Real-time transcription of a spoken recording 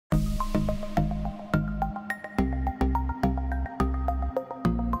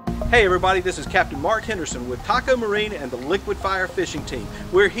Hey everybody, this is Captain Mark Henderson with Taco Marine and the Liquid Fire Fishing Team.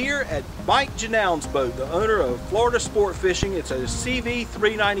 We're here at Mike Janown's boat, the owner of Florida Sport Fishing. It's a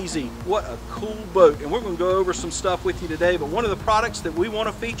CV390Z. What a cool boat. And we're going to go over some stuff with you today, but one of the products that we want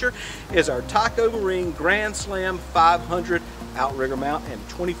to feature is our Taco Marine Grand Slam 500 outrigger mount and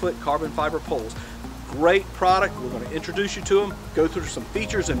 20-foot carbon fiber poles. Great product. We're going to introduce you to them, go through some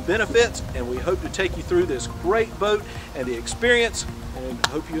features and benefits, and we hope to take you through this great boat and the experience, and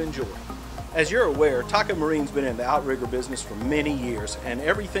hope you enjoy. As you're aware, Taco Marine's been in the outrigger business for many years, and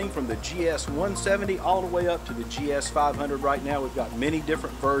everything from the GS 170 all the way up to the GS 500 right now. We've got many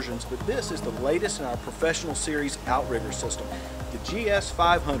different versions, but this is the latest in our professional series outrigger system. The GS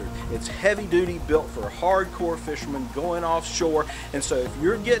 500. It's heavy duty, built for hardcore fishermen going offshore, and so if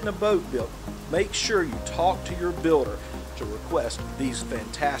you're getting a boat built, make sure you talk to your builder to request these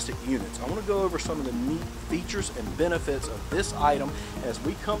fantastic units. I want to go over some of the neat features and benefits of this item as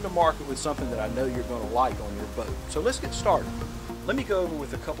we come to market with something that I know you're going to like on your boat. So let's get started. Let me go over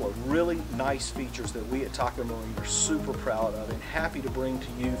with a couple of really nice features that we at Taco Marine are super proud of and happy to bring to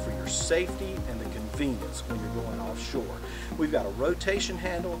you for your safety and the convenience when you're going offshore. We've got a rotation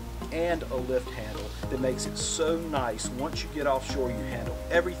handle and a lift handle that makes it so nice. Once you get offshore, you handle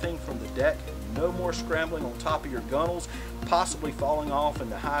everything from the deck. No more scrambling on top of your gunnels, possibly falling off in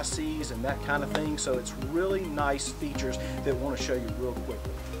the high seas and that kind of thing. So it's really nice features that I want to show you real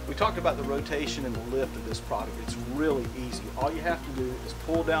quickly. We talked about the rotation and the lift of this product. It's really easy. All you have to do is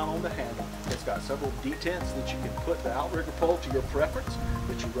pull down on the handle. It's got several detents that you can put the outrigger pole to your preference,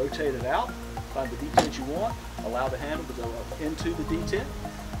 that you rotate it out, find the detent you want, allow the handle to go up into the detent,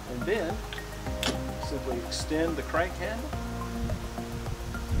 and then simply extend the crank handle,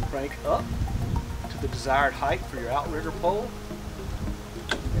 crank up to the desired height for your outrigger pole,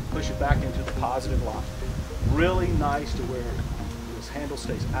 and push it back into the positive line. Really nice to where this handle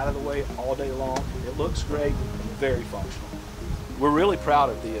stays out of the way all day long. It looks great and very functional. We're really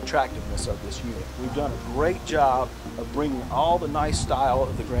proud of the attractiveness of this unit. We've done a great job of bringing all the nice style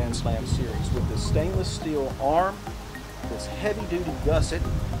of the Grand Slam series with this stainless steel arm, this heavy-duty gusset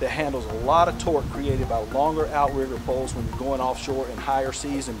that handles a lot of torque created by longer outrigger poles when you're going offshore in higher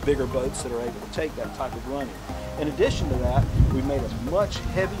seas and bigger boats that are able to take that type of running. In addition to that, we made a much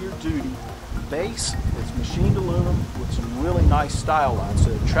heavier duty base. It's machined aluminum with some really nice style lines.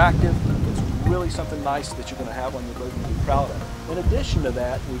 So attractive. It's really something nice that you're going to have on your boat and be proud of. In addition to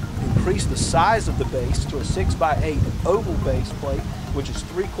that, we've increased the size of the base to a 6x8 oval base plate, which is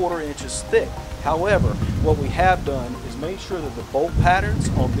 3/4 inches thick. However, what we have done is made sure that the bolt patterns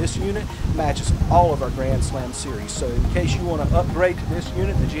on this unit matches all of our Grand Slam series. So in case you want to upgrade to this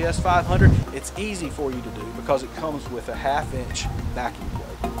unit, the GS 500, it's easy for you to do because it comes with a 1/2 inch backing plate.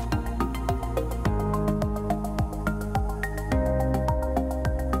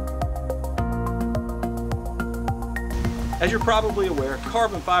 As you're probably aware,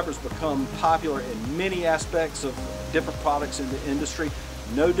 carbon fibers become popular in many aspects of different products in the industry.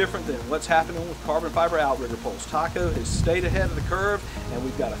 No different than what's happening with carbon fiber outrigger poles. Taco has stayed ahead of the curve, and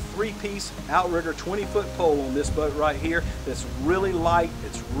we've got a 3-piece outrigger 20-foot pole on this boat right here that's really light,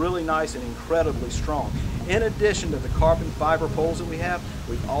 it's really nice, and incredibly strong. In addition to the carbon fiber poles that we have,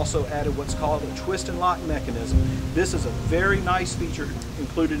 we've also added what's called a twist and lock mechanism. This is a very nice feature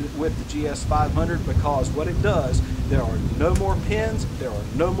included with the GS 500 because what it does, there are no more pins, there are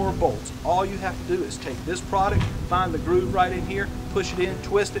no more bolts. All you have to do is take this product, find the groove right in here, push it in,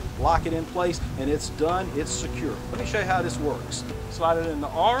 twist it, lock it in place, and it's done, it's secure. Let me show you how this works. Slide it in the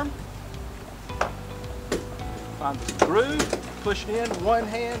arm, find the groove, push it in, one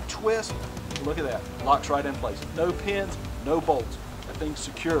hand, twist, look at that, locks right in place. No pins, no bolts. That thing's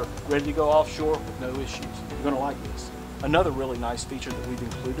secure, ready to go offshore with no issues. You're gonna like this. Another really nice feature that we've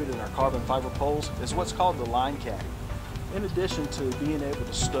included in our carbon fiber poles is what's called the line caddy. In addition to being able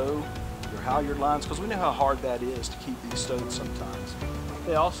to stow your halyard lines, because we know how hard that is to keep these stowed sometimes.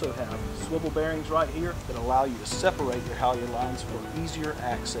 They also have swivel bearings right here that allow you to separate your halyard lines for easier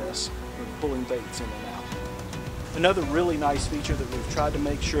access when pulling baits in and out. Another really nice feature that we've tried to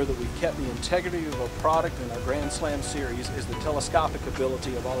make sure that we've kept the integrity of our product in our Grand Slam series is the telescopic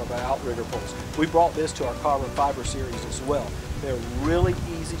ability of all of our outrigger poles. We brought this to our carbon fiber series as well. They're really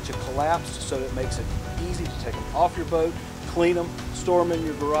easy to collapse, so it makes it easy to take them off your boat, clean them, store them in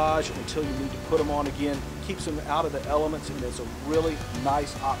your garage until you need to put them on again. Keeps them out of the elements, and it's a really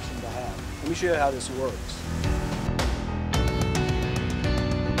nice option to have. Let me show you how this works.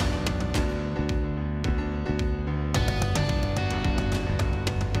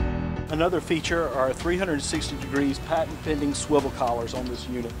 Another feature are 360 degrees patent pending swivel collars on this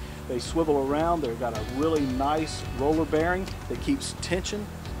unit. They swivel around, they've got a really nice roller bearing that keeps tension,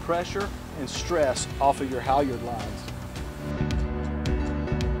 pressure and stress off of your halyard lines.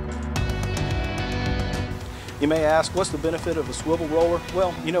 You may ask, what's the benefit of a swivel roller?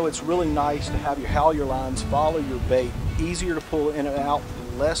 Well, you know, it's really nice to have your halyard lines follow your bait, easier to pull in and out,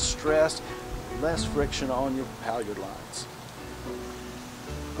 less stress, less friction on your halyard lines.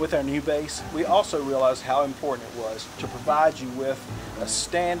 With our new base, we also realized how important it was to provide you with a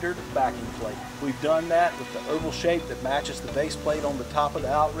standard backing plate. We've done that with the oval shape that matches the base plate on the top of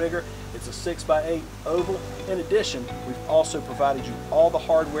the Outrigger. It's a 6x8 oval. In addition, we've also provided you all the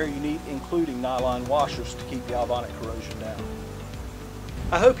hardware you need, including nylon washers to keep galvanic corrosion down.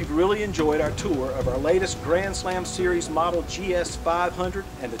 I hope you've really enjoyed our tour of our latest Grand Slam Series model GS500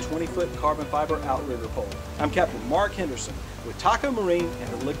 and the 20-foot carbon fiber Outrigger pole. I'm Captain Mark Henderson with Taco Marine and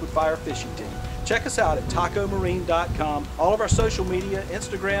the Liquid Fire Fishing Team. Check us out at tacomarine.com, all of our social media,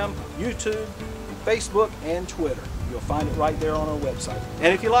 Instagram, YouTube, Facebook, and Twitter. You'll find it right there on our website.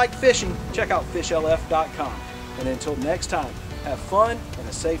 And if you like fishing, check out fishlf.com. And until next time, have fun and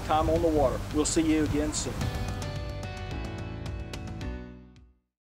a safe time on the water. We'll see you again soon.